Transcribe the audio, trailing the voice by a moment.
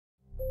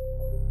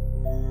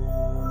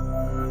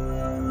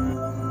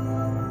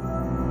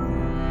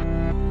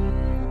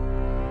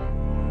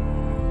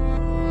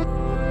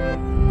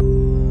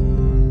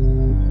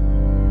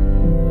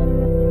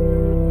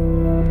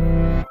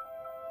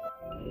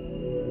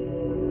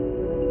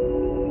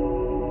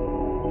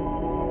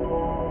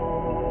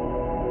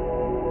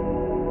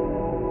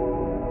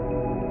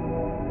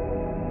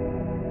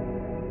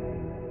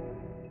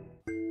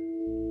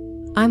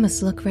I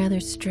must look rather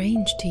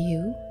strange to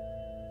you,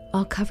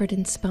 all covered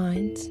in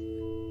spines,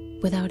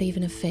 without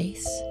even a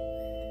face.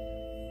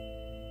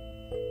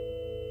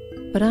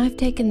 But I've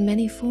taken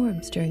many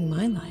forms during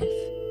my life.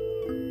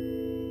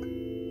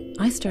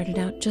 I started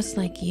out just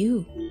like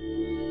you,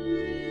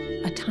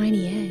 a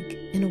tiny egg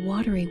in a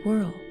watery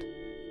world.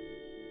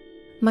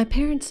 My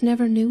parents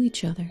never knew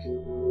each other.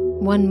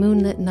 One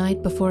moonlit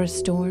night before a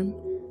storm,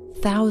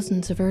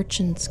 thousands of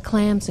urchins,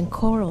 clams, and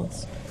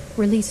corals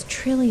released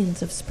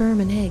trillions of sperm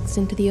and eggs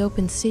into the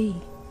open sea.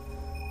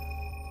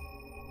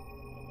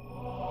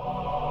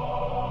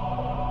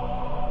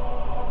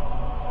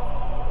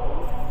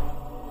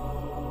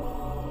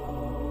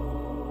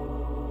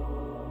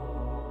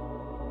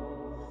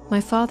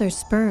 My father's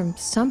sperm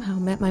somehow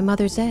met my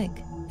mother's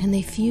egg, and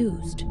they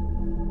fused.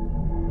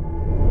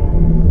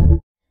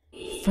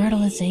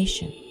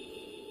 Fertilization.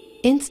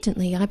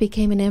 Instantly, I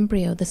became an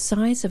embryo the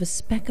size of a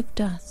speck of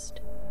dust.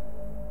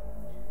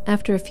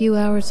 After a few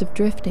hours of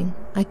drifting,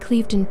 I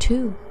cleaved in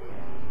 2,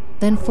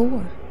 then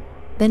 4,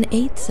 then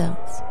 8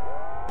 cells,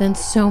 then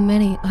so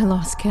many I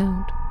lost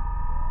count.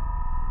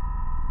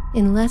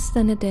 In less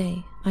than a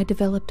day, I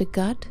developed a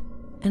gut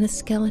and a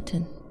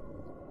skeleton.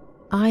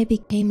 I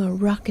became a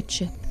rocket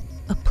ship,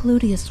 a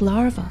Pluteus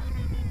larva.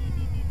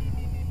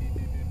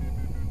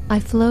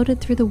 I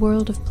floated through the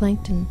world of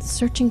plankton,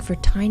 searching for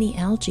tiny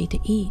algae to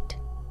eat.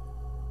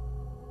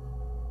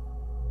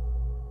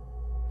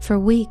 For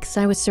weeks,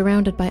 I was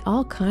surrounded by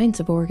all kinds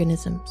of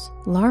organisms,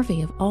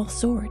 larvae of all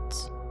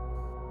sorts.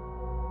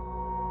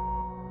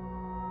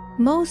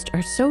 Most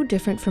are so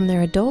different from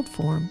their adult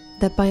form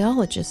that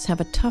biologists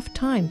have a tough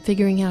time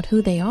figuring out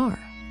who they are.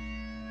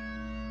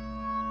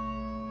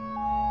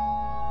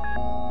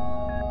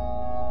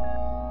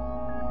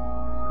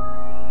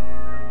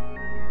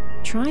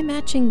 Try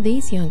matching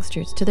these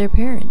youngsters to their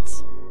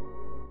parents.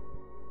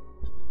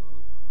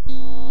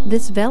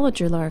 This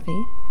veliger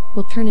larvae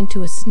will turn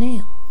into a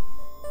snail,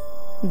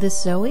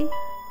 this zoe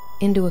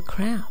into a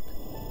crab,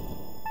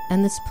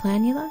 and this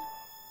planula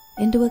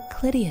into a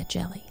chlydia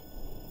jelly.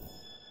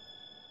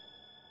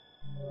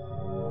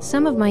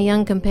 Some of my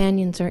young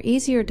companions are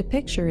easier to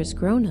picture as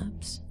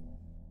grown-ups.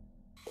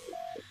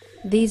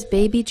 These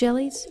baby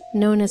jellies,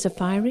 known as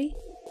ephirae,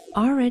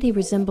 already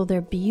resemble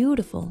their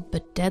beautiful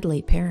but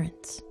deadly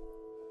parents.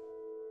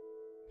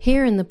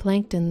 Here in the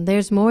plankton,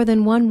 there's more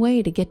than one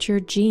way to get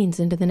your genes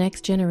into the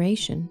next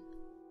generation.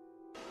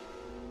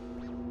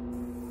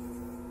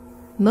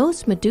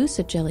 Most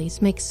medusa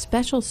jellies make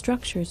special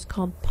structures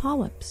called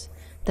polyps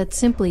that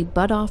simply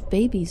bud off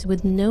babies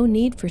with no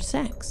need for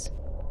sex.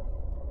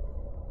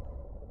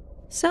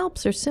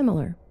 Salps are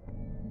similar.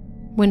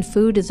 When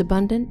food is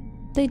abundant,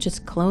 they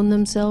just clone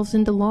themselves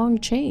into long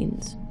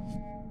chains.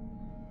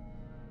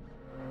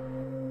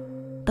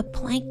 The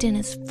plankton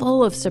is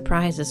full of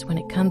surprises when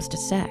it comes to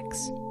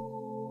sex.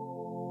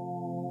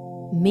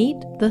 Meet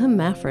the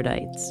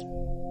hermaphrodites.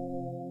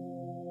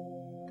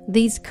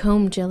 These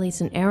comb jellies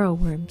and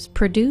arrowworms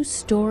produce,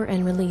 store,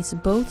 and release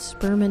both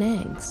sperm and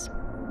eggs.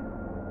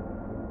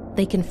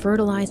 They can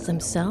fertilize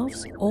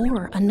themselves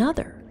or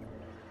another.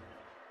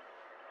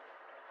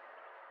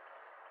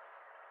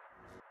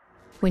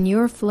 When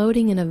you're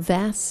floating in a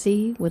vast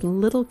sea with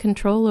little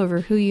control over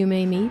who you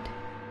may meet,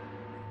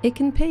 it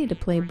can pay to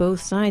play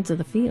both sides of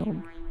the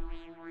field.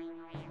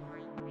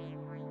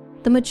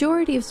 The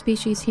majority of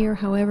species here,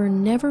 however,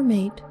 never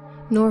mate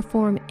nor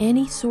form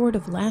any sort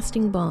of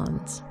lasting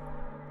bonds.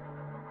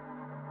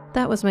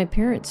 That was my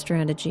parents'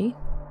 strategy.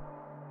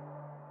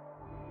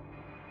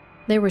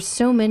 There were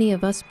so many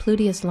of us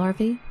Pluteus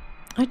larvae,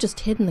 I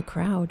just hid in the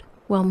crowd,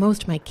 while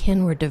most of my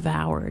kin were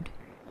devoured.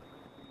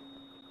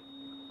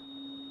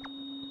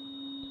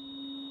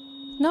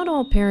 Not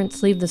all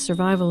parents leave the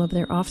survival of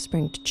their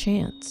offspring to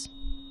chance.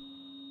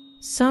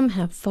 Some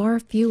have far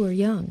fewer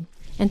young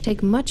and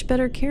take much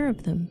better care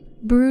of them,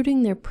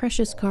 brooding their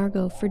precious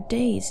cargo for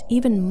days,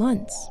 even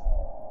months.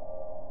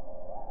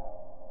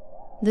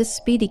 This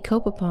speedy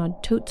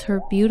copepod totes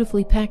her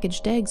beautifully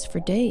packaged eggs for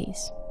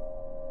days.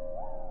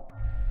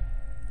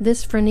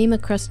 This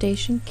Phronema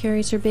crustacean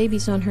carries her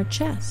babies on her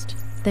chest,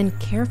 then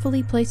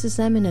carefully places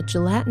them in a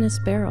gelatinous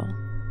barrel.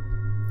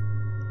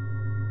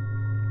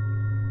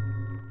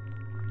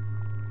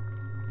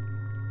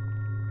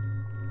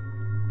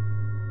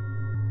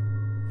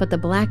 But the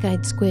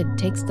black-eyed squid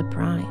takes the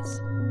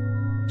prize.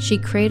 She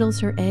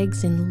cradles her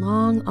eggs in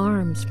long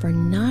arms for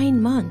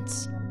 9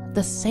 months,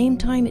 the same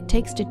time it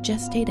takes to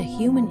gestate a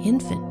human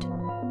infant.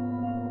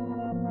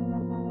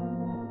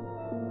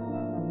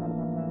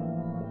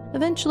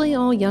 Eventually,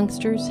 all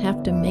youngsters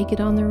have to make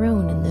it on their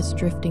own in this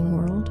drifting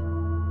world.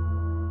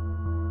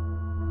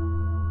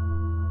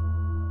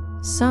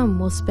 Some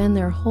will spend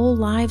their whole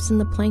lives in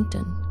the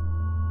plankton,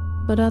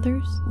 but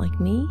others, like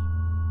me,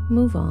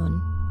 move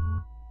on.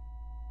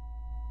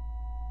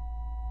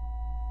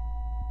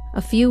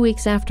 A few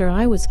weeks after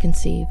I was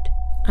conceived,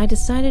 I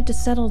decided to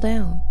settle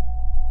down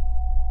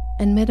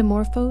and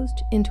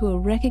metamorphosed into a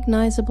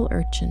recognizable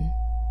urchin.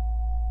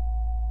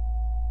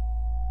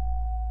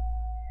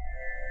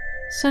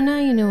 So now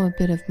you know a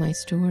bit of my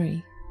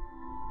story.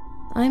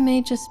 I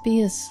may just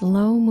be a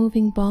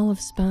slow-moving ball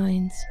of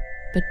spines,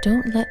 but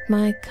don't let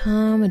my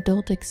calm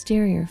adult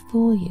exterior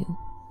fool you.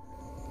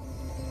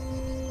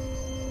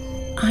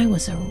 I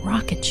was a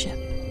rocket ship.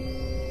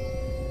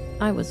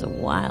 I was a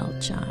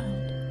wild child.